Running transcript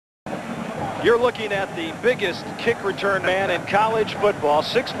You're looking at the biggest kick return man in college football,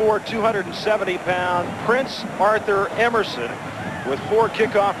 6'4", 270-pound Prince Arthur Emerson, with 4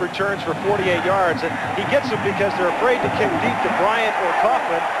 kickoff returns for 48 yards. And he gets them because they're afraid to kick deep to Bryant or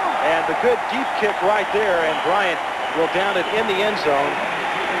Kaufman. And the good deep kick right there, and Bryant will down it in the end zone.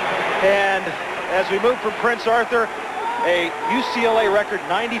 And as we move from Prince Arthur, a UCLA record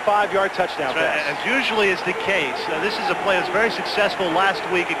 95-yard touchdown pass. As usually is the case, this is a play that's very successful last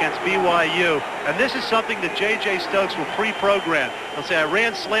week against BYU, and this is something that J.J. Stokes will pre-program. He'll say, I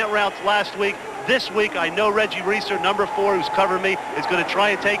ran slant routes last week. This week, I know Reggie Reeser, number 4, who's covering me, is going to try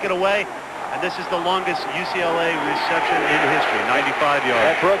and take it away. And this is the longest UCLA reception in history, 95 yards.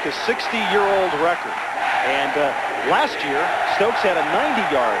 That broke a 60-year-old record. And last year, Stokes had a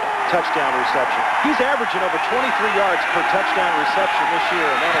 90-yard touchdown reception. He's averaging over 23 yards per touchdown reception this year,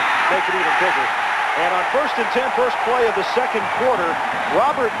 and that'll make it even bigger. And on 1st and 10, first play of the second quarter,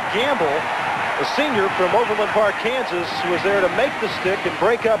 Robert Gamble, a senior from Overland Park, Kansas, was there to make the stick and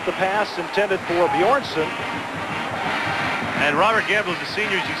break up the pass intended for Bjornsson. And Robert Gamble, the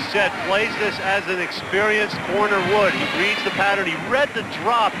senior, as you said, plays this as an experienced corner would. He reads the pattern. He read the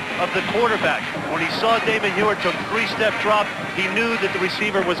drop of the quarterback. When he saw Damon Hewitt took 3-step drop, he knew that the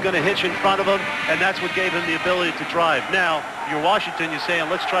receiver was going to hitch in front of him, and that's what gave him the ability to drive. Now, you're Washington, you're saying,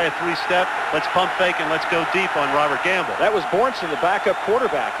 let's try a 3-step, let's pump fake, and let's go deep on Robert Gamble. That was Bjornsson, the backup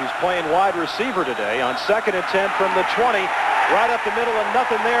quarterback, who's playing wide receiver today on 2nd and 10 from the 20. Right up the middle and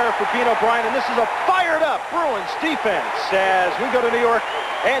nothing there for Bean O'Brien. And this is a fired-up Bruins defense as we go to New York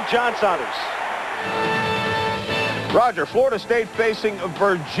and John Saunders. Roger, Florida State facing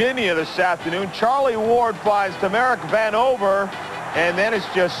Virginia this afternoon. Charlie Ward finds Demerick Van Over, and then it's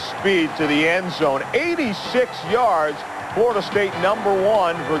just speed to the end zone. 86 yards. Florida State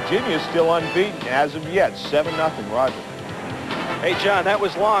 #1. Virginia still unbeaten as of yet. 7-0, Roger. Hey, John, that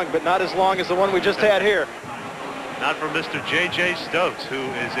was long, but not as long as the one we just had here. Not for Mr. J.J. Stokes, who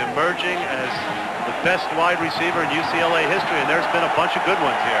is emerging as the best wide receiver in UCLA history, and there's been a bunch of good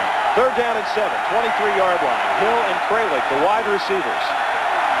ones here. 3rd down and 7, 23-yard line. Hill and Kralik, the wide receivers.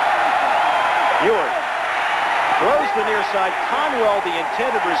 Ewert throws the near side. Conwell, the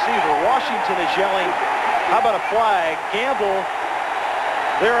intended receiver. Washington is yelling, how about a flag? Gamble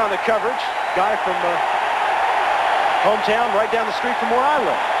there on the coverage. Guy from hometown, right down the street from where I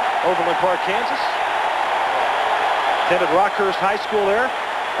live. Overland Park, Kansas. Attended Rockhurst High School there.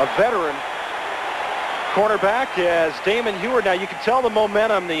 A veteran cornerback as Damon Hewitt. Now you can tell the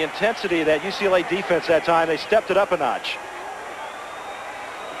momentum, the intensity of that UCLA defense that time. They stepped it up a notch.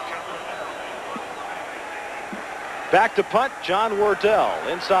 Back to punt, John Wardell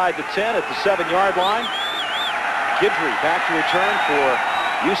inside the 10 at the 7-yard line. Guidry back to return for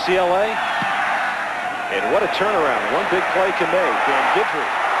UCLA. And what a turnaround. One big play can make. And Guidry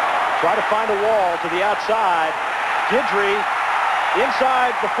try to find a wall to the outside. Guidry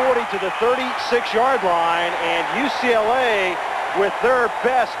inside the 40 to the 36-yard line, and UCLA with their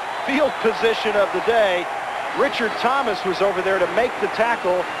best field position of the day. Richard Thomas was over there to make the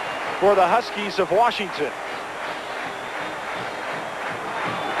tackle for the Huskies of Washington.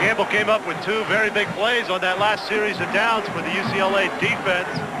 Gamble came up with 2 very big plays on that last series of downs for the UCLA defense.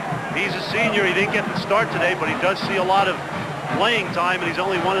 He's a senior. He didn't get the start today, but he does see a lot of playing time, and he's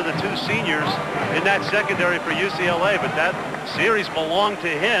only one of the 2 seniors in that secondary for UCLA, but that series belonged to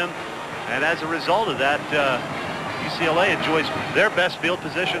him, and as a result of that, UCLA enjoys their best field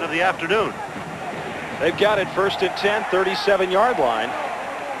position of the afternoon. They've got it 1st and 10, 37-yard line.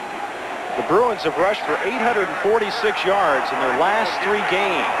 The Bruins have rushed for 846 yards in their last 3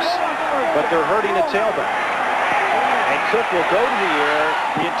 games, but they're hurting a tailback. And Cook will go to the air,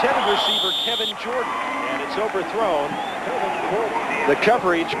 the intended receiver, Kevin Jordan, and it's overthrown. The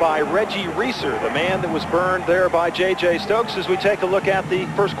coverage by Reggie Reeser, the man that was burned there by J.J. Stokes, as we take a look at the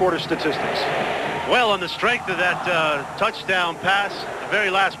first quarter statistics. Well, on the strength of that touchdown pass, the very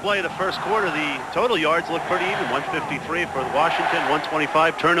last play of the first quarter, the total yards look pretty even. 153 for Washington,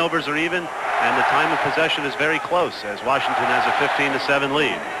 125. Turnovers are even, and the time of possession is very close as Washington has a 15-7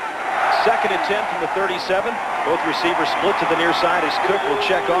 lead. 2nd and 10 from the 37. Both receivers split to the near side as Cook will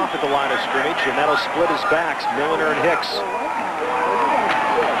check off at the line of scrimmage, and that'll split his backs, Milliner and Hicks.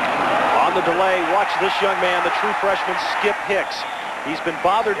 On the delay, watch this young man, the true freshman Skip Hicks. He's been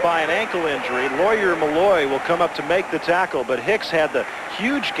bothered by an ankle injury. Lawyer Malloy will come up to make the tackle, but Hicks had the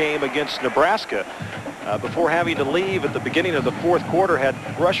huge game against Nebraska before having to leave at the beginning of the 4th quarter, had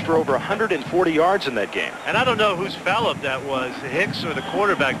rushed for over 140 yards in that game. And I don't know whose foul-up that was, Hicks or the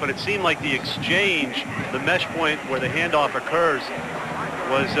quarterback, but it seemed like the exchange, the mesh point where the handoff occurs,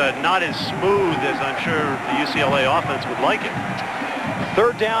 was not as smooth as I'm sure the UCLA offense would like it.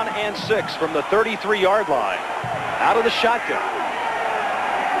 3rd down and 6 from the 33-yard line. Out of the shotgun.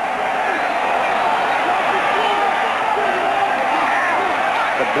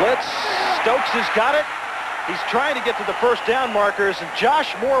 The blitz. Stokes has got it. He's trying to get to the first down markers, and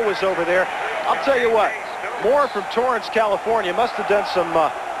Josh Moore was over there. I'll tell you what, Moore from Torrance, California, must have done some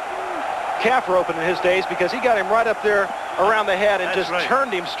calf roping in his days, because he got him right up there around the head and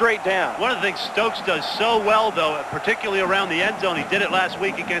turned him straight down. One of the things Stokes does so well, though, particularly around the end zone, he did it last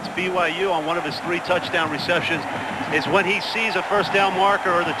week against BYU on one of his 3 touchdown receptions, is when he sees a first down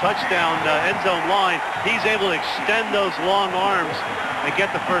marker or the touchdown end zone line, he's able to extend those long arms and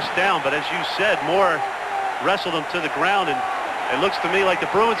get the first down. But as you said, Moore wrestled him to the ground, and it looks to me like the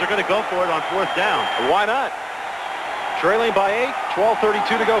Bruins are going to go for it on 4th down. Why not? Trailing by 8,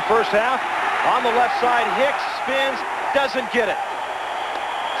 12:32 to go first half. On the left side, Hicks spins, doesn't get it.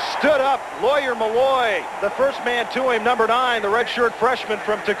 Stood up, Lawyer Malloy, the first man to him, number 9, the redshirt freshman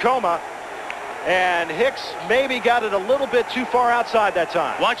from Tacoma. And Hicks maybe got it a little bit too far outside that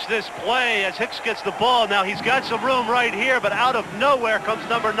time. Watch this play as Hicks gets the ball. Now he's got some room right here, but out of nowhere comes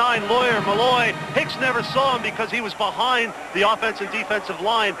number 9, Lawyer Malloy. Hicks never saw him because he was behind the offensive and defensive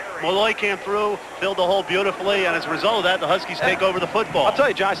line. Malloy came through, filled the hole beautifully, and as a result of that, the Huskies take over the football. I'll tell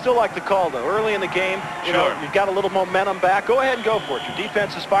you, John, I still like the call, though. Early in the game, you know, you've got a little momentum back. Go ahead and go for it. Your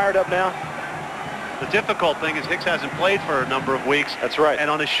defense is fired up now. The difficult thing is Hicks hasn't played for a number of weeks. That's right. And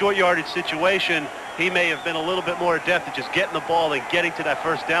on a short yardage situation, he may have been a little bit more adept at just getting the ball and getting to that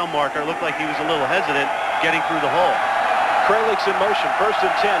first down marker. It looked like he was a little hesitant getting through the hole. Kralich's in motion. 1st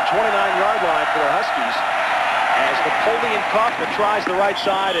and 10, 29-yard line for the Huskies. As Napoleon Kaufman tries the right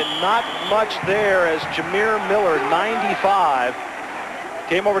side, and not much there as Jameer Miller, 95,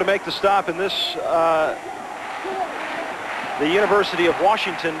 came over to make the stop in this the University of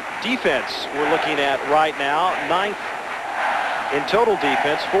Washington defense we're looking at right now. 9th in total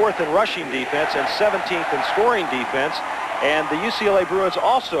defense, 4th in rushing defense, and 17th in scoring defense. And the UCLA Bruins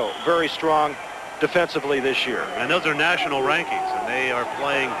also very strong defensively this year. And those are national rankings, and they are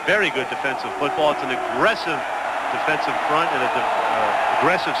playing very good defensive football. It's an aggressive defensive front and an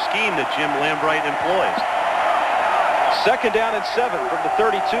aggressive scheme that Jim Lambright employs. 2nd down and 7 from the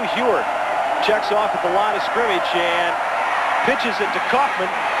 32. Heward checks off at the line of scrimmage and pitches it to Kaufman.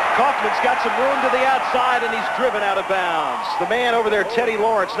 Kaufman's got some room to the outside, and he's driven out of bounds. The man over there, Teddy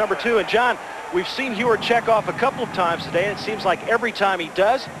Lawrence, number 2. And John, we've seen Heward check off a couple of times today, and it seems like every time he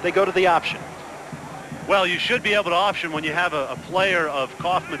does, they go to the option. Well, you should be able to option when you have a player of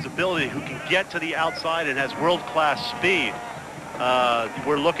Kaufman's ability who can get to the outside and has world-class speed.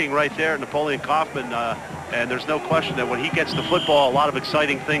 We're looking right there at Napoleon Kaufman, and there's no question that when he gets the football, a lot of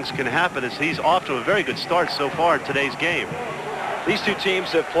exciting things can happen, as he's off to a very good start so far in today's game. These two teams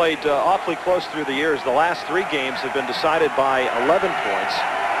have played awfully close through the years. The last 3 games have been decided by 11 points.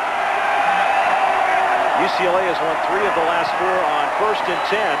 UCLA has won 3 of the last 4 on 1st and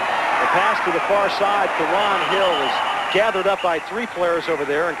 10. The pass to the far side, Theron Hill, is gathered up by 3 players over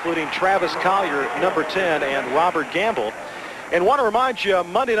there, including Travis Collier, number 10, and Robert Gamble. And want to remind you,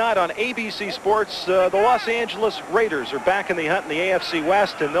 Monday night on ABC Sports, the Los Angeles Raiders are back in the hunt in the AFC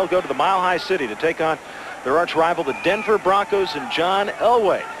West, and they'll go to the Mile High City to take on their arch rival, the Denver Broncos, and John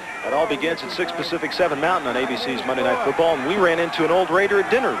Elway. That all begins at 6 Pacific, 7 Mountain on ABC's Monday Night Football, and we ran into an old Raider at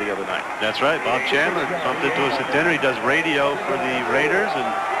dinner the other night. That's right. Bob Chandler bumped into us at dinner. He does radio for the Raiders, and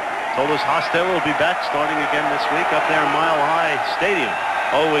told us Hostetler will be back starting again this week up there in Mile High Stadium.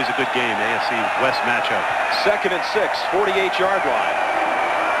 Always a good game, AFC West matchup. 2nd and 6, 48-yard line.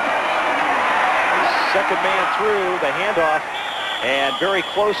 Second man through, the handoff, and very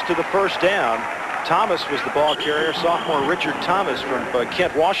close to the first down. Thomas was the ball carrier, sophomore Richard Thomas from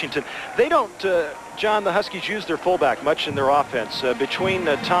Kent, Washington. They don't, John, the Huskies use their fullback much in their offense. Between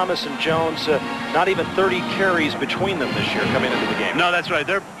Thomas and Jones, not even 30 carries between them this year coming into the game. No, that's right.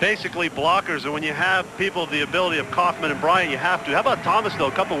 They're basically blockers, and when you have people of the ability of Kaufman and Bryant, you have to. How about Thomas, though?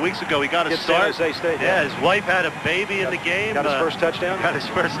 A couple of weeks ago, he got a start. San Jose State. Yeah, his wife had a baby in the game. Got his first touchdown? Got his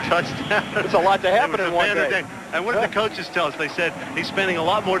first touchdown. It's a lot to happen in one day. And what did the coaches tell us? They said he's spending a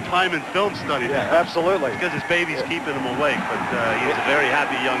lot more time in film study. Yeah, absolutely. Because his baby's keeping him awake, but he's a very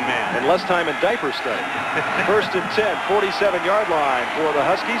happy young man. And less time in diaper study. 1st and 10, 47-yard line for the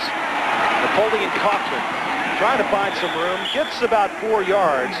Huskies. Napoleon Kaufman trying to find some room. Gets about 4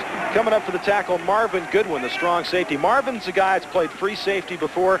 yards. Coming up for the tackle, Marvin Goodwin, the strong safety. Marvin's a guy that's played free safety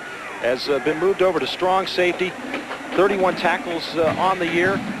before, has been moved over to strong safety. 31 tackles on the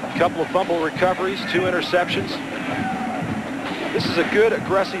year. A couple of fumble recoveries, 2 interceptions. This is a good,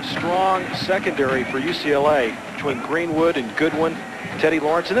 aggressive, strong secondary for UCLA between Greenwood and Goodwin, Teddy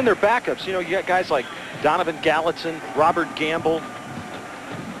Lawrence. And then their backups, you know, you got guys like Donovan Gallatin, Robert Gamble,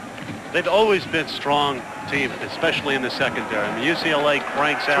 They've always been strong team, especially in the secondary. I mean, UCLA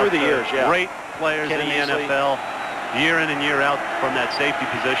cranks out through the years, great players in the NFL, year in and year out from that safety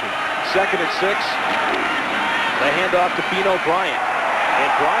position. 2nd and 6. They hand off to Bino Bryant. And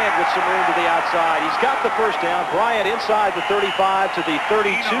Bryant with some room to the outside. He's got the first down. Bryant inside the 35 to the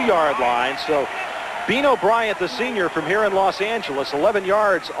 32-yard line. So Bino Bryant, the senior from here in Los Angeles, 11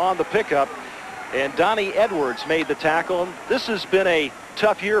 yards on the pickup. And Donnie Edwards made the tackle. This has been a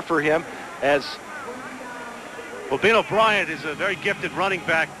tough year for him as... Well, Bino Bryant is a very gifted running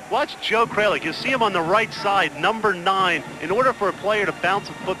back. Watch Joe Kralik. You see him on the right side, number 9. In order for a player to bounce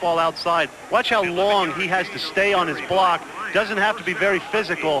a football outside, watch how long he has to stay on his block. Doesn't have to be very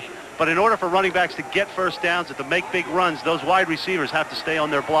physical, but in order for running backs to get first downs and to make big runs, those wide receivers have to stay on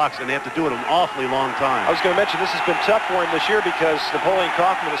their blocks, and they have to do it an awfully long time. I was going to mention this has been tough for him this year because Napoleon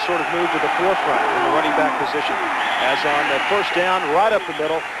Kaufman has sort of moved to the forefront in the running back position. As on the first down, right up the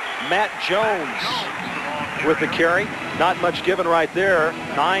middle, Matt Jones with the carry. Not much given right there.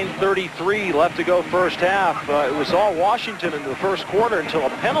 9:33 left to go first half. It was all Washington in the first quarter until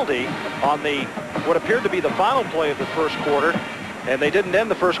a penalty on the what appeared to be the final play of the first quarter. And they didn't end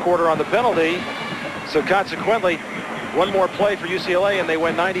the first quarter on the penalty. So consequently, one more play for UCLA, and they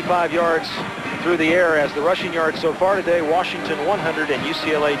went 95 yards through the air. As the rushing yards so far today, Washington 100 and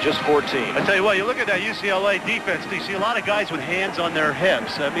UCLA just 14. I tell you what, you look at that UCLA defense, you see a lot of guys with hands on their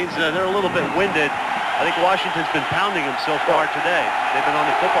hips. That means they're a little bit winded. I think Washington's been pounding them so far today. They've been on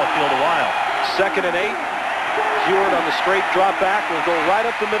the football field a while. 2nd and 8. Heward on the straight drop back will go right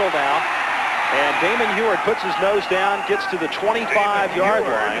up the middle now. And Damon Heward puts his nose down, gets to the 25-yard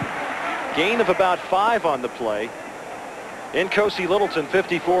line. Gain of about 5 on the play. Nkosi Littleton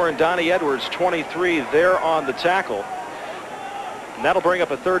 54 and Donnie Edwards 23 there on the tackle. And that'll bring up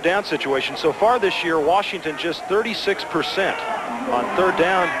a 3rd down situation. So far this year, Washington just 36% on 3rd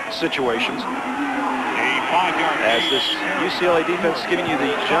down situations. As this UCLA defense is giving you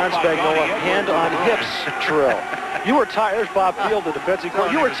the John Spagnola hand on hips drill. You were tired. There's Bob Field, the defensive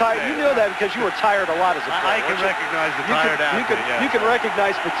coordinator. You were tired. You know that because you were tired a lot as a player. I can recognize the tired athlete. You can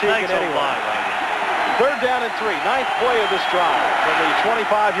recognize fatigue in anyone. 3rd down and 3. 9th play of this drive from the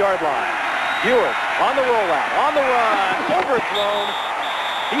 25-yard line. Heward on the rollout, on the run, overthrown.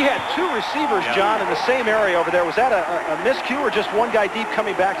 He had 2 receivers, John, in the same area over there. Was that a miscue or just one guy deep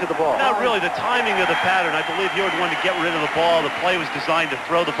coming back to the ball? Not really. The timing of the pattern, I believe Heward wanted to get rid of the ball. The play was designed to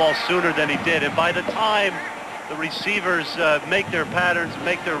throw the ball sooner than he did. And by the time the receivers make their patterns,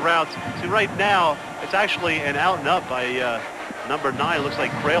 make their routes, see right now, it's actually an out and up by number 9. It looks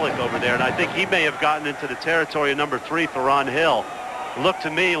like Kralik over there. And I think he may have gotten into the territory of number 3, Theron Hill. It looked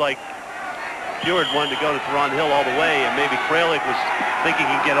to me like Heward wanted to go to Theron Hill all the way, and maybe Kralik was thinking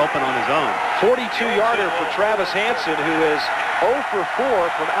he'd get open on his own. 42-yarder for Travis Hansen, who is 0 for 4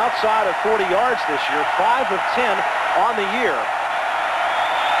 from outside of 40 yards this year, 5 of 10 on the year.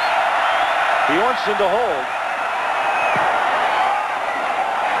 Bjornsson to hold.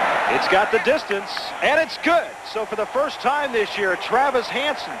 It's got the distance, and it's good. So for the first time this year, Travis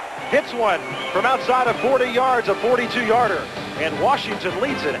Hansen hits one from outside of 40 yards, a 42-yarder. And Washington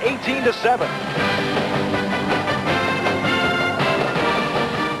leads it 18-7.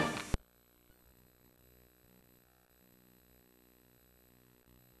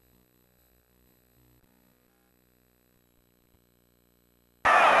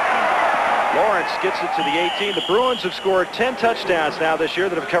 Gets it to the 18. The Bruins have scored 10 touchdowns now this year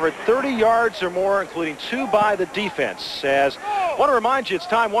that have covered 30 yards or more, including 2 by the defense. As I want to remind you, it's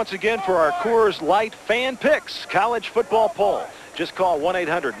time once again for our Coors Light Fan Picks College Football Poll. Just call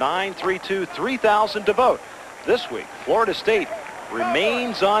 1-800-932-3000 to vote. This week, Florida State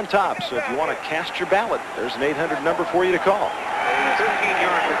remains on top. So if you want to cast your ballot, there's an 800 number for you to call.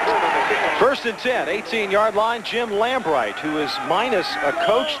 1st and 10, 18-yard line. Jim Lambright, who is minus a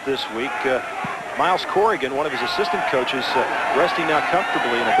coach this week. Miles Corrigan, one of his assistant coaches, resting now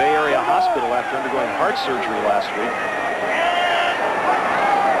comfortably in a Bay Area hospital after undergoing heart surgery last week.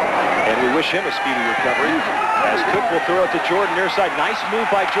 And we wish him a speedy recovery. As Cook will throw it to Jordan near side. Nice move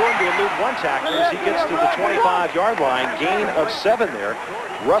by Jordan to elude one tackler as he gets to the 25-yard line. Gain of 7 there.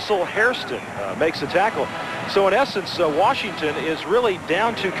 Russell Hairston makes the tackle. So in essence, Washington is really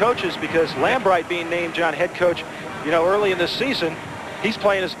down 2 coaches because Lambright being named John head coach, early in this season. He's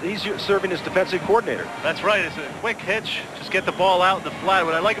serving as defensive coordinator. That's right. It's a quick hitch. Just get the ball out in the flat.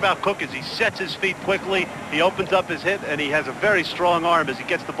 What I like about Cook is he sets his feet quickly. He opens up his hip, and he has a very strong arm as he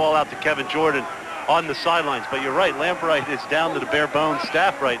gets the ball out to Kevin Jordan on the sidelines. But you're right. Lambright is down to the bare bones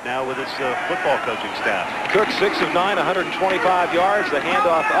staff right now with his football coaching staff. Cook 6 of 9, 125 yards. The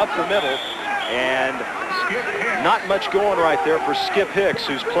handoff up the middle. And Not much going right there for Skip Hicks,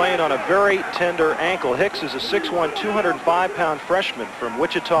 who's playing on a very tender ankle. Hicks is a 6'1", 205-pound freshman from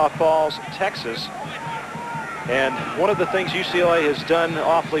Wichita Falls, Texas. And one of the things UCLA has done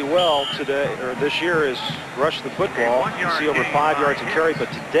awfully well today, or this year, is rush the football. You see over 5 yards a carry,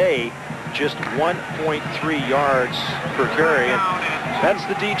 but today, just 1.3 yards per carry. And that's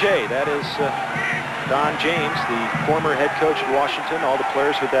the DJ. That is Don James, the former head coach at Washington. All the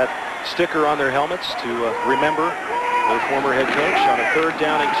players with that sticker on their helmets to remember their former head coach. On a 3rd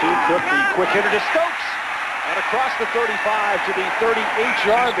down and 2, Cook, the quick hitter to Stokes. And across the 35 to the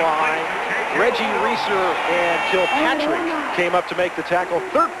 38-yard line, Reggie Reeser and Kilpatrick came up to make the tackle.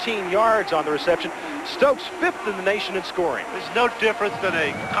 13 yards on the reception. Stokes 5th in the nation in scoring. There's no difference than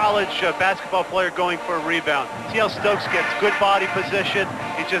a college basketball player going for a rebound. See how Stokes gets good body position.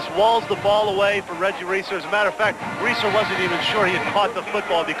 He just walls the ball away for Reggie Reeser. As a matter of fact, Reeser wasn't even sure he had caught the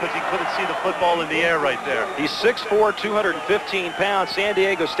football because he couldn't see the football in the air right there. He's 6'4", 215 pounds. San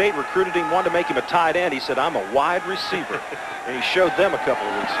Diego State recruited him, wanted to make him a tight end. He said, I'm a wide receiver. And he showed them a couple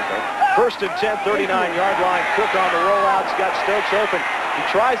of weeks ago. 1st and 10, 39-yard line. Cook on the rollouts, got Stokes open. He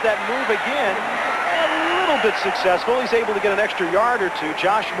tries that move again. A little bit successful. He's able to get an extra yard or 2.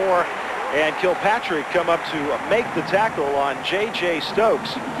 Josh Moore and Kilpatrick come up to make the tackle on J.J.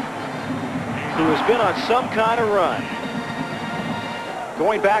 Stokes, who has been on some kind of run.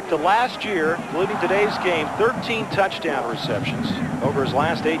 Going back to last year, including today's game, 13 touchdown receptions over his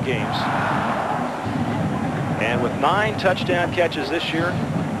last 8 games. And with 9 touchdown catches this year,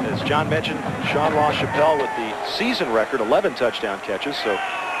 as John mentioned, Sean LaChapelle with the season record, 11 touchdown catches. So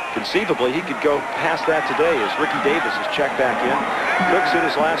conceivably, he could go past that today as Ricky Davis is checked back in. Cook's hit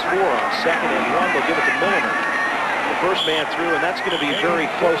his last 4 on 2nd and 1. They'll give it to Milliner. The first man through, and that's going to be very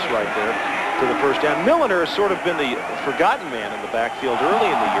close right there to the first down. Milliner has sort of been the forgotten man in the backfield early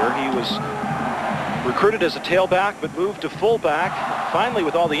in the year. He was recruited as a tailback, but moved to fullback. Finally,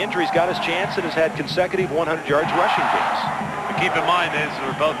 with all the injuries, got his chance and has had consecutive 100 yards rushing games. But keep in mind,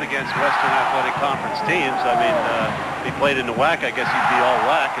 we're both against Western Athletic Conference teams. I mean, if he played in the WAC, I guess he'd be all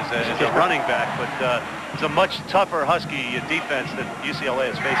WAC as a running back. But it's a much tougher Husky defense that UCLA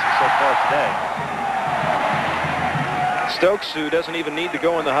is facing so far today. Stokes, who doesn't even need to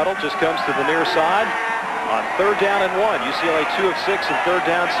go in the huddle, just comes to the near side on 3rd down and 1. UCLA 2 of 6 in 3rd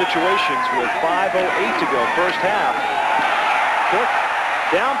down situations with 5:08 to go, first half. Cook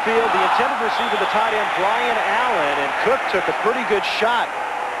downfield, the intended receiver, the tight end Brian Allen, and Cook took a pretty good shot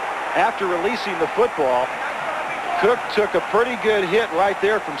after releasing the football. Cook took a pretty good hit right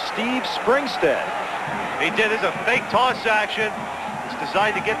there from Steve Springstead. He did. It's a fake toss action. It's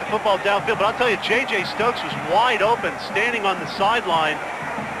designed to get the football downfield. But I'll tell you, J.J. Stokes was wide open, standing on the sideline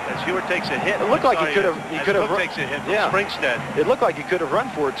as Hewitt takes a hit. It looked like he could have. Cook takes a hit from Springstead. It looked like he could have run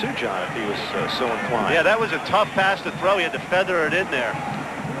for it too, John, if he was so inclined. Yeah, that was a tough pass to throw. He had to feather it in there.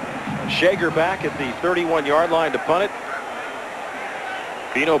 Shager back at the 31-yard line to punt it.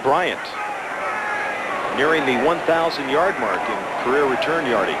 Bino Bryant nearing the 1,000-yard mark in career return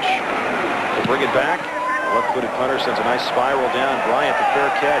yardage. To bring it back, left-footed punter sends a nice spiral down. Bryant, the fair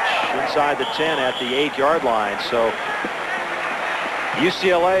catch inside the 10 at the 8-yard line. So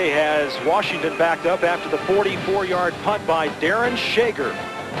UCLA has Washington backed up after the 44-yard punt by Darren Shager.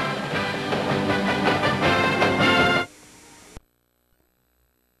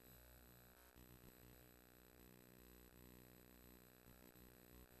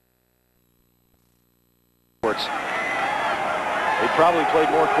 He probably played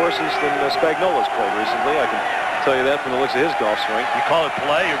more courses than Spagnola's played recently. I can tell you that from the looks of his golf swing. You call it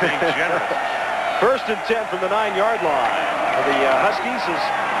play, you're being generous. 1st and 10 from the 9-yard line. For the Huskies is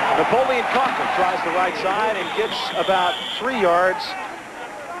Napoleon Coughlin tries the right side and gets about 3 yards.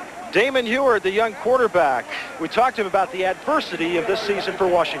 Damon Heward, the young quarterback. We talked to him about the adversity of this season for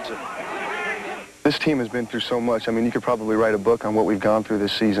Washington. This team has been through so much. I mean, you could probably write a book on what we've gone through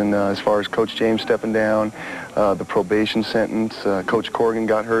this season as far as Coach James stepping down, the probation sentence. Coach Corrigan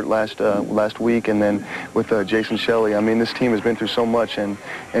got hurt last week, and then with Jason Shelley. I mean, this team has been through so much, and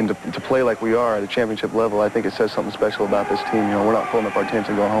to play like we are at the championship level, I think it says something special about this team. You know, we're not pulling up our tents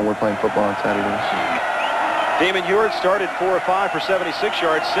and going home. We're playing football on Saturdays. Damon Heward started 4 of 5 for 76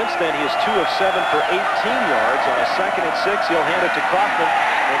 yards. Since then, he is 2 of 7 for 18 yards. On a 2nd and 6, he'll hand it to Coughlin.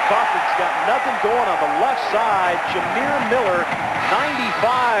 And Coughlin's got nothing going on the left side. Jameer Miller,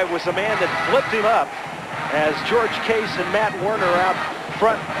 95, was the man that flipped him up as George Case and Matt Werner out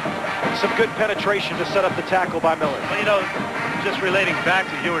front. Some good penetration to set up the tackle by Miller. Well, you know, just relating back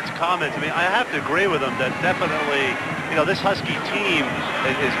to Heward's comments, I mean, I have to agree with him that definitely, you know, this Husky team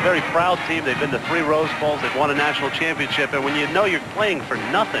is a very proud team. They've been to 3 Rose Bowls. They've won a national championship. And when you know you're playing for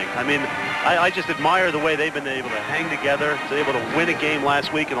nothing, I mean, I just admire the way they've been able to hang together, to able to win a game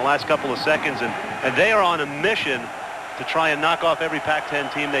last week in the last couple of seconds, and they are on a mission to try and knock off every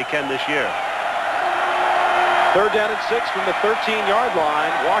Pac-10 team they can this year. 3rd down and 6 from the 13-yard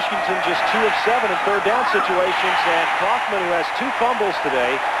line. Washington just 2 of 7 in third down situations, and Kaufman, who has 2 fumbles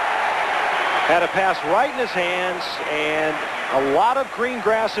today, had a pass right in his hands and a lot of green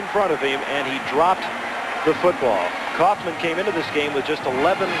grass in front of him, and he dropped the football. Kaufman came into this game with just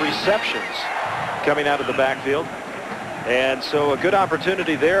 11 receptions coming out of the backfield. And so a good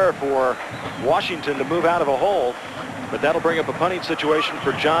opportunity there for Washington to move out of a hole. But that'll bring up a punting situation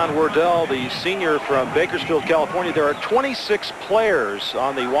for John Wardell, the senior from Bakersfield, California. There are 26 players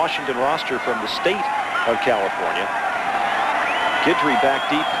on the Washington roster from the state of California. Guidry back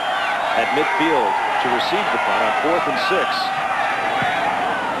deep at midfield to receive the punt on 4th and 6.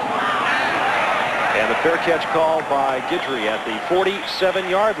 And the fair catch called by Guidry at the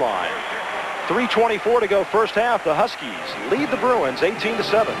 47-yard line. 3:24 to go first half. The Huskies lead the Bruins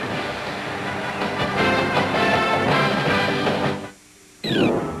 18-7.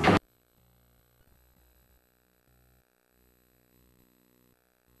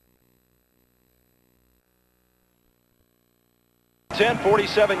 The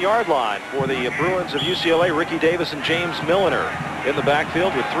 47-yard line for the Bruins of UCLA. Ricky Davis and James Milliner in the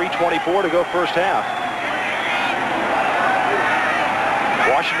backfield with 3:24 to go first half.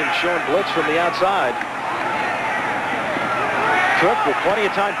 Washington showing blitz from the outside. Cook with plenty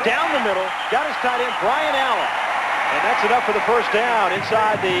of time down the middle. Got his tight end, Brian Allen. And that's enough for the first down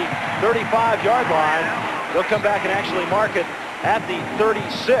inside the 35-yard line. They'll come back and actually mark it at the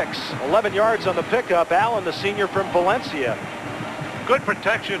 36. 11 yards on the pickup. Allen, the senior from Valencia. Good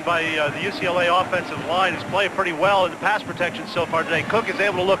protection by the UCLA offensive line. Is playing pretty well in the pass protection so far today. Cook is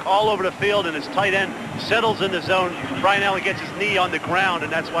able to look all over the field, and his tight end settles in the zone. Brian Allen gets his knee on the ground,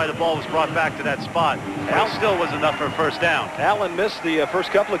 and that's why the ball was brought back to that spot. But it still was enough for a first down. Allen missed the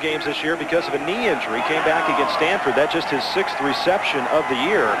first couple of games this year because of a knee injury. Came back against Stanford. That's just his 6th reception of the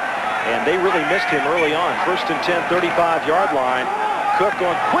year, and they really missed him early on. 1st and 10, 35-yard line. Cook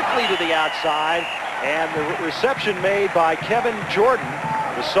going quickly to the outside. And the reception made by Kevin Jordan,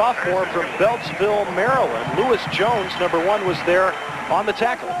 the sophomore from Beltsville, Maryland. Lewis Jones, number 1, was there on the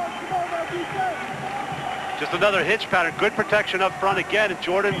tackle. Just another hitch pattern. Good protection up front again. And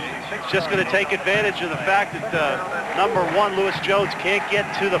Jordan is just going to take advantage of the fact that number 1, Lewis Jones, can't get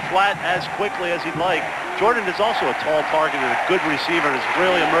to the flat as quickly as he'd like. Jordan is also a tall target and a good receiver, and is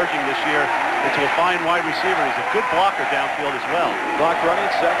really emerging this year into a fine wide receiver. He's a good blocker downfield as well. Clock running,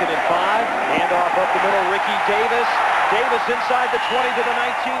 2nd and 5. Handoff up the middle, Ricky Davis. Davis inside the 20 to the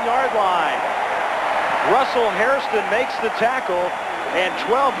 19-yard line. Russell Hairston makes the tackle, and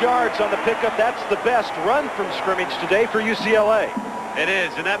 12 yards on the pickup. That's the best run from scrimmage today for UCLA. It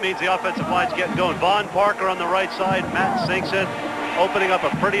is, and that means the offensive line's getting going. Vaughn Parker on the right side, Matt Sinkson opening up a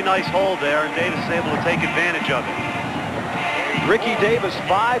pretty nice hole there, and Davis is able to take advantage of it. Ricky Davis,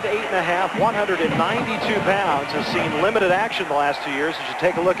 5'8½", 192 pounds, has seen limited action the last 2 years. As you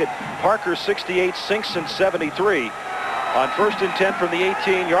take a look at Parker, 68, Sinkson, 73. On 1st and 10 from the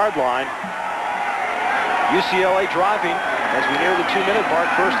 18-yard line. UCLA driving as we near the 2-minute mark,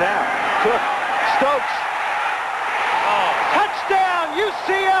 first half. Cook, Stokes. Oh. Touchdown,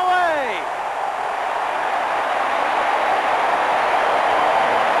 UCLA!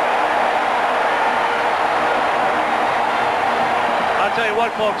 I'll tell you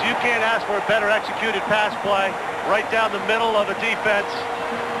what, folks, you can't ask for a better executed pass play right down the middle of a defense.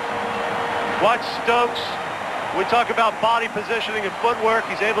 Watch Stokes. We talk about body positioning and footwork.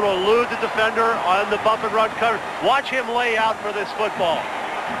 He's able to elude the defender on the bump and run coverage. Watch him lay out for this football.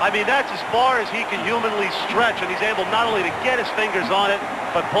 I mean, that's as far as he can humanly stretch, and he's able not only to get his fingers on it,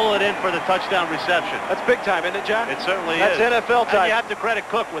 but pull it in for the touchdown reception. That's big time, isn't it, John? It certainly is. That's NFL time. And you have to credit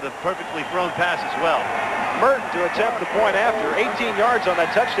Cook with a perfectly thrown pass as well. Merton to attempt the point after. 18 yards on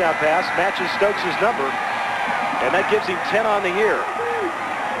that touchdown pass, matches Stokes' number, and that gives him 10 on the year.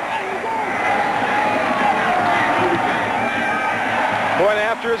 Point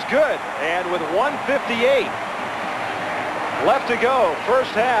after is good, and with 1:58 left to go,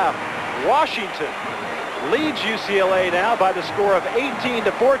 first half, Washington leads UCLA now by the score of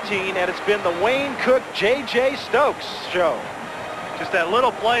 18-14, and it's been the Wayne Cook, J.J. Stokes show. Just that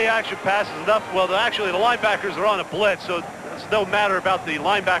little play action pass is enough. Well, actually, the linebackers are on a blitz, so it's no matter about the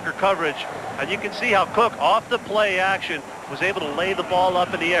linebacker coverage. And you can see how Cook, off the play action, was able to lay the ball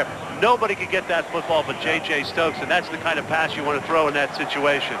up in the air. Nobody could get that football but J.J. Stokes, and that's the kind of pass you want to throw in that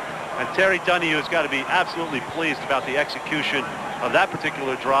situation. And Terry Dunne has got to be absolutely pleased about the execution of that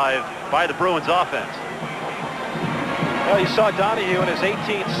particular drive by the Bruins offense. Well, you saw Donahue in his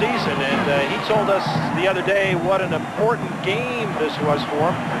 18th season, and he told us the other day what an important game this was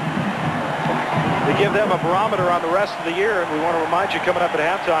for him. To give them a barometer on the rest of the year, and we want to remind you coming up at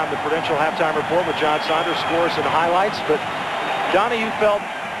halftime, the Prudential Halftime Report with John Saunders, scores and highlights. But Donahue felt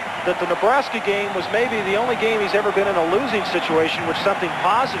that the Nebraska game was maybe the only game he's ever been in a losing situation, which something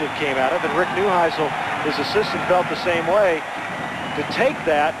positive came out of, and Rick Neuheisel, his assistant, felt the same way. To take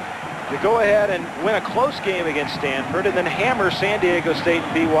that, to go ahead and win a close game against Stanford and then hammer San Diego State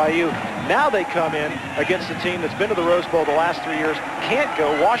and BYU. Now they come in against a team that's been to the Rose Bowl the last 3 years, can't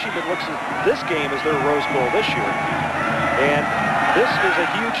go. Washington looks at this game as their Rose Bowl this year. And this is a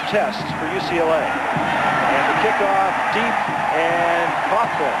huge test for UCLA. And the kickoff deep, and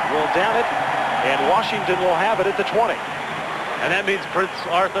Kaufman will down it, and Washington will have it at the 20. And that means Prince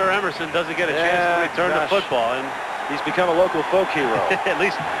Arthur Emerson doesn't get a chance to return to football. And he's become a local folk hero. at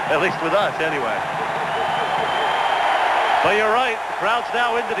least with us, anyway. But you're right. The crowd's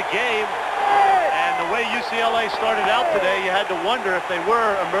now into the game. And the way UCLA started out today, you had to wonder if they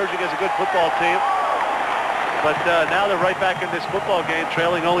were emerging as a good football team. But now they're right back in this football game,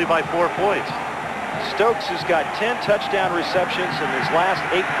 trailing only by 4 points. Stokes has got 10 touchdown receptions in his last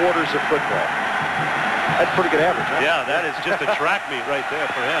 8 quarters of football. That's pretty good average, huh? Yeah, that is just a track meet right there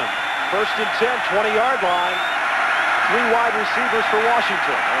for him. 1st and 10, 20-yard line. 3 wide receivers for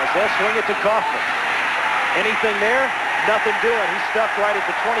Washington as they'll swing it to Kaufman. Anything there? Nothing doing. He's stuffed right at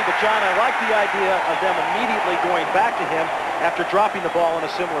the 20. But, John, I like the idea of them immediately going back to him after dropping the ball in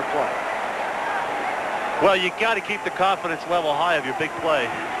a similar play. Well, you got to keep the confidence level high of your big play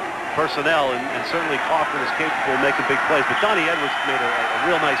personnel, and certainly Kaufman is capable of making big plays. But Donnie Edwards made a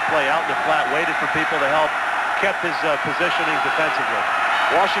real nice play out in the flat, waited for people to help, kept his positioning defensively.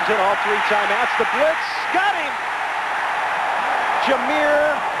 Washington, all 3 timeouts. The blitz, got him!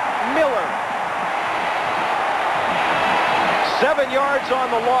 Jameer Miller. 7 yards on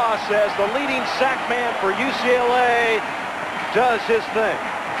the loss as the leading sack man for UCLA does his thing.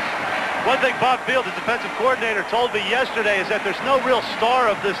 One thing Bob Field, the defensive coordinator, told me yesterday is that there's no real star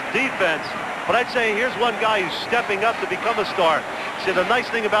of this defense. But I'd say here's one guy who's stepping up to become a star. See, the nice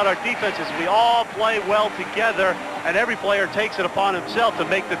thing about our defense is we all play well together, and every player takes it upon himself to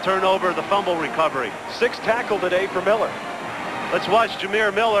make the turnover, the fumble recovery. 6 tackle today for Miller. Let's watch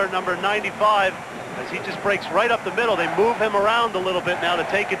Jameer Miller, number 95, as he just breaks right up the middle. They move him around a little bit now to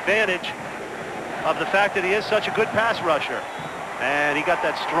take advantage of the fact that he is such a good pass rusher. And he got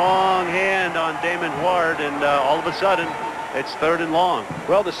that strong hand on Damon Ward, and all of a sudden, it's 3rd and long.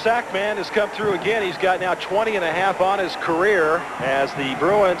 Well, the sack man has come through again. He's got now 20.5 on his career, as the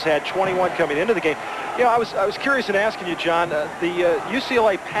Bruins had 21 coming into the game. You know, I was curious in asking you, John, the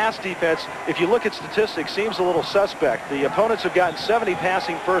UCLA pass defense, if you look at statistics, seems a little suspect. The opponents have gotten 70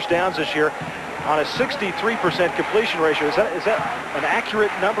 passing first downs this year on a 63% completion ratio. Is that an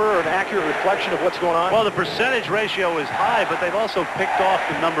accurate number or an accurate reflection of what's going on? Well, the percentage ratio is high, but they've also picked off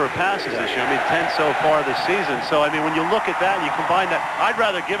the number of passes this year. I mean, 10 so far this season. So, I mean, when you look at that and you combine that, I'd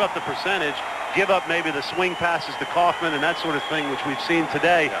rather give up the percentage, give up maybe the swing passes to Kaufman and that sort of thing, which we've seen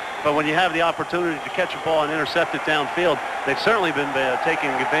today. Yeah. But when you have the opportunity to catch a ball and intercept it downfield, they've certainly been taking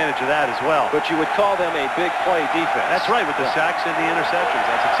advantage of that as well. But you would call them a big play defense. That's right, with the sacks and the interceptions.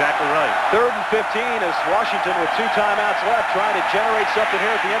 That's exactly right. 3rd and 15 as Washington with 2 timeouts left, trying to generate something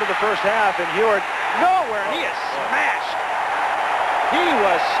here at the end of the first half. And Heward nowhere, and he is smashed. He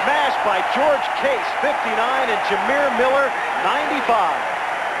was smashed by George Case, 59, and Jameer Miller, 95.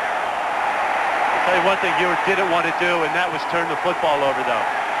 I'll tell you one thing Heward didn't want to do, and that was turn the football over, though.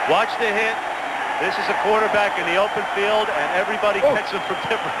 Watch the hit. This is a quarterback in the open field, and everybody gets him from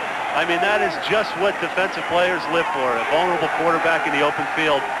different. I mean, that is just what defensive players live for, a vulnerable quarterback in the open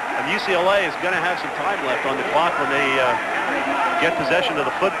field. And UCLA is going to have some time left on the clock when they get possession of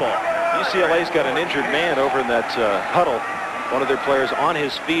the football. UCLA's got an injured man over in that huddle. One of their players on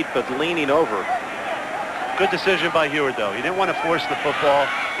his feet, but leaning over. Good decision by Heward, though. He didn't want to force the football.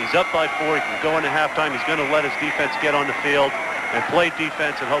 He's up by 4. He can go into halftime. He's going to let his defense get on the field and play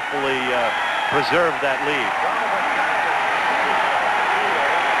defense and hopefully preserve that lead.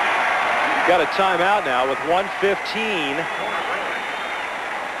 Got a timeout now with 1:15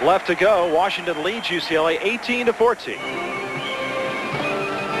 left to go. Washington leads UCLA 18-14.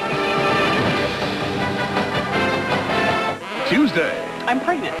 Tuesday. I'm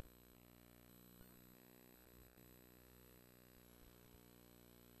pregnant.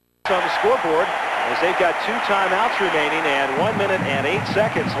 On the scoreboard as they've got 2 timeouts remaining and 1 minute and 8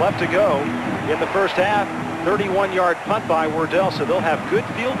 seconds left to go in the first half. 31-yard punt by Wardell, so they'll have good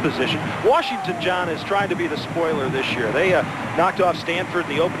field position. Washington, John, is trying to be the spoiler this year. They knocked off Stanford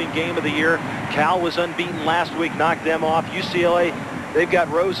in the opening game of the year. Cal was unbeaten last week, knocked them off. UCLA, they've got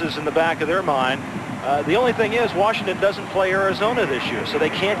roses in the back of their mind. The only thing is Washington doesn't play Arizona this year, so they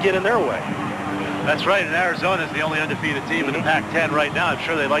can't get in their way. That's right, and Arizona is the only undefeated team in the Pac-10 right now. I'm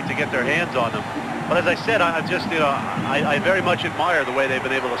sure they'd like to get their hands on them. But as I said, I very much admire the way they've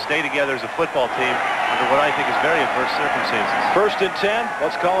been able to stay together as a football team under what I think is very adverse circumstances. 1st and 10,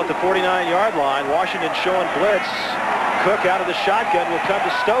 let's call it the 49-yard line. Washington showing blitz. Cook out of the shotgun will come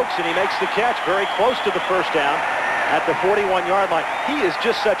to Stokes, and he makes the catch very close to the first down at the 41-yard line. He is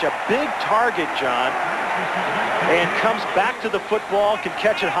just such a big target, John, and comes back to the football, can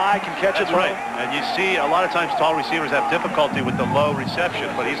catch it high, can catch it low. Right, and you see a lot of times tall receivers have difficulty with the low reception,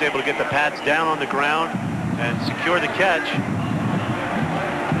 but he's able to get the pads down on the ground and secure the catch.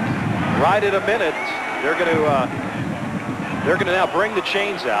 Right at a minute, they're going to now bring the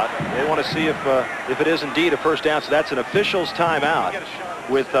chains out. They want to see if it is indeed a first down. So that's an official's timeout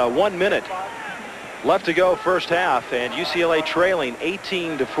with 1 minute left to go first half, and UCLA trailing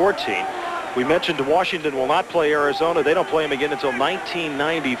 18-14. We mentioned Washington will not play Arizona. They don't play them again until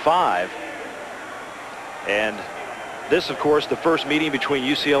 1995. And this, of course, the first meeting between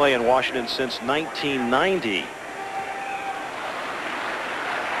UCLA and Washington since 1990.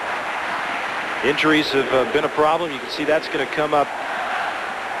 Injuries have been a problem. You can see that's going to come up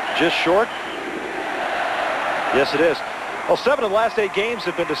just short. Yes, it is. Well, 7 of the last 8 games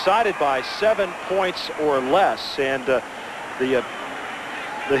have been decided by 7 points or less. And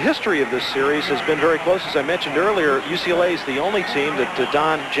the history of this series has been very close. As I mentioned earlier, UCLA is the only team that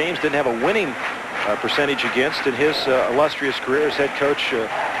Don James didn't have a winning percentage against in his illustrious career as head coach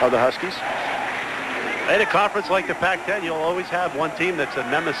of the Huskies. In a conference like the Pac-10, you'll always have one team that's a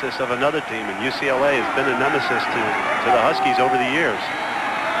nemesis of another team, and UCLA has been a nemesis to the Huskies over the years.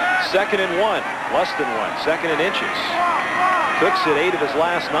 2nd and 1, less than 1, 2nd and inches. Cook's hit 8 of his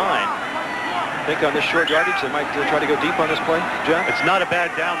last 9. I think on this short yardage, they might try to go deep on this play, Jeff? It's not a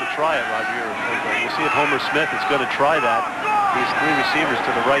bad down to try it, Roger. We'll see if Homer Smith is going to try that. He has 3 receivers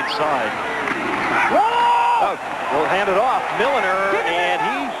to the right side. Oh, we'll hand it off. Milliner, and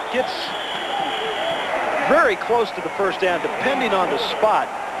he gets very close to the first down, depending on the spot.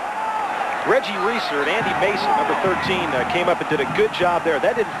 Reggie Reeser and Andy Mason, number 13, came up and did a good job there.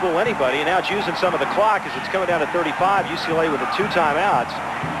 That didn't fool anybody, and now it's using some of the clock as it's coming down to 35. UCLA with the 2 timeouts.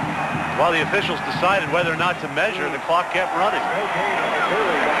 While the officials decided whether or not to measure, the clock kept running.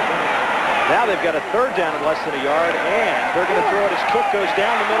 Now they've got a 3rd down in less than a yard, and they're going to throw it as Cook goes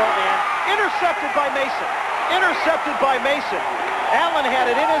down the middle, and intercepted by Mason. Intercepted by Mason. Allen had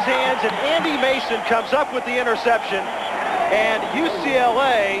it in his hands, and Andy Mason comes up with the interception, and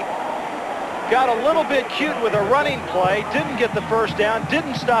UCLA got a little bit cute with a running play, didn't get the first down,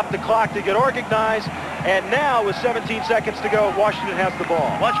 didn't stop the clock to get organized, and now with 17 seconds to go, Washington has the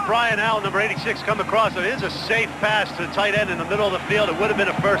ball. Watch Brian Allen, number 86, come across. It is a safe pass to the tight end in the middle of the field. It would have been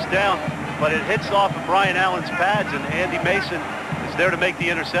a first down, but it hits off of Brian Allen's pads, and Andy Mason is there to make the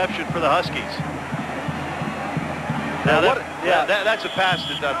interception for the Huskies. Now, that's a pass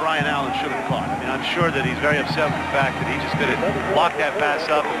that Brian Allen should have caught. I mean, I'm sure that he's very upset with the fact that he just didn't lock that pass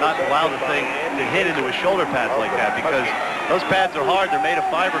up and not allow the thing to hit into his shoulder pads like that, because those pads are hard. They're made of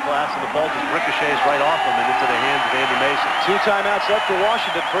fiberglass, and the ball just ricochets right off them and into the hands of Andy Mason. 2 timeouts left for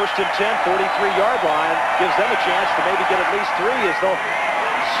Washington. 1st and 10, 43-yard line. Gives them a chance to maybe get at least 3 as they'll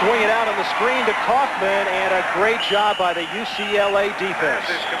swing it out on the screen to Kaufman, and a great job by the UCLA defense.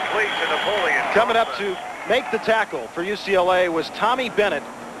 Pass is complete to Napoleon. Coming up to make the tackle for UCLA was Tommy Bennett,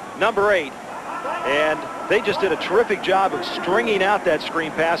 number 8. And they just did a terrific job of stringing out that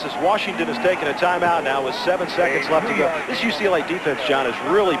screen pass as Washington has taken a timeout now with 7 seconds left to go. This UCLA defense, John,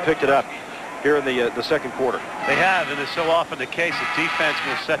 has really picked it up here in the second quarter. They have, and it's so often the case that defense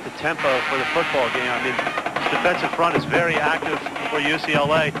will set the tempo for the football game. I mean, this defensive front is very active for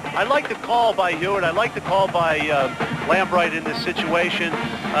UCLA. I like the call by Hewitt. I like the call by Lambright in this situation.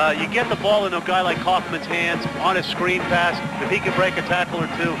 You get the ball in a guy like Kaufman's hands on a screen pass. If he can break a tackle or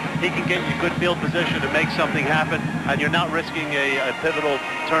 2, he can get you good field position to make something happen, and you're not risking a pivotal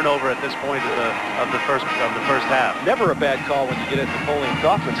turnover at this point of the first half. Never a bad call when you get it in Napoleon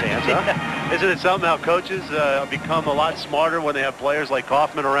Kaufman's hands, huh? Isn't it something how coaches become a lot smarter when they have players like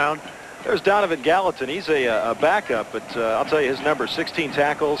Kaufman around? There's Donovan Gallatin. He's a backup, but I'll tell you his number: 16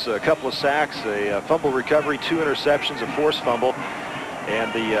 tackles, a couple of sacks, a fumble recovery, 2 interceptions, a forced fumble,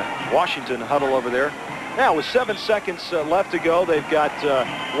 and the Washington huddle over there. Now with 7 seconds left to go, they've got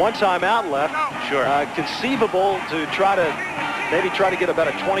 1 timeout left. Sure. Conceivable to try to maybe try to get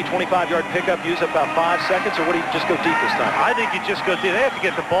about a 20, 25-yard pickup, use up about 5 seconds, or what do you just go deep this time? I think you just go deep. They have to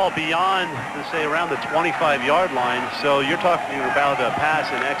get the ball beyond, let's say, around the 25-yard line. So you're talking about a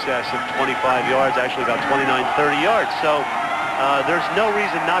pass in excess of 25 yards, actually about 29, 30 yards. So there's no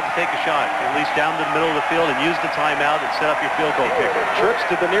reason not to take a shot, at least down the middle of the field, and use the timeout and set up your field goal kicker. Trips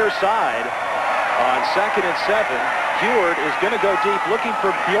to the near side on 2nd and 7. Heward is going to go deep looking for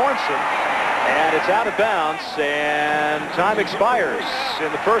Bjornsson, and it's out of bounds, and time expires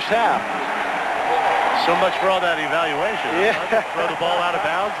in the first half. So much for all that evaluation. Yeah. Throw the ball out of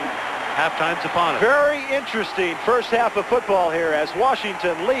bounds, and halftime's upon us. Very interesting first half of football here as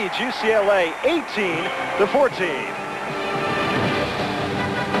Washington leads UCLA 18-14.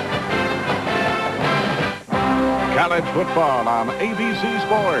 College football on ABC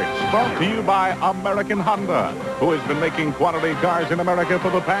Sports, brought to you by American Honda, who has been making quality cars in America for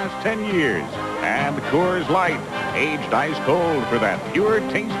the past 10 years. And Coors Light, aged ice cold for that pure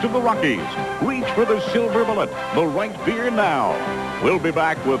taste of the Rockies. Reach for the silver bullet, the right beer now. We'll be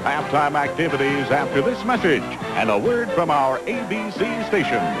back with halftime activities after this message and a word from our ABC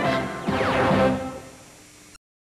stations.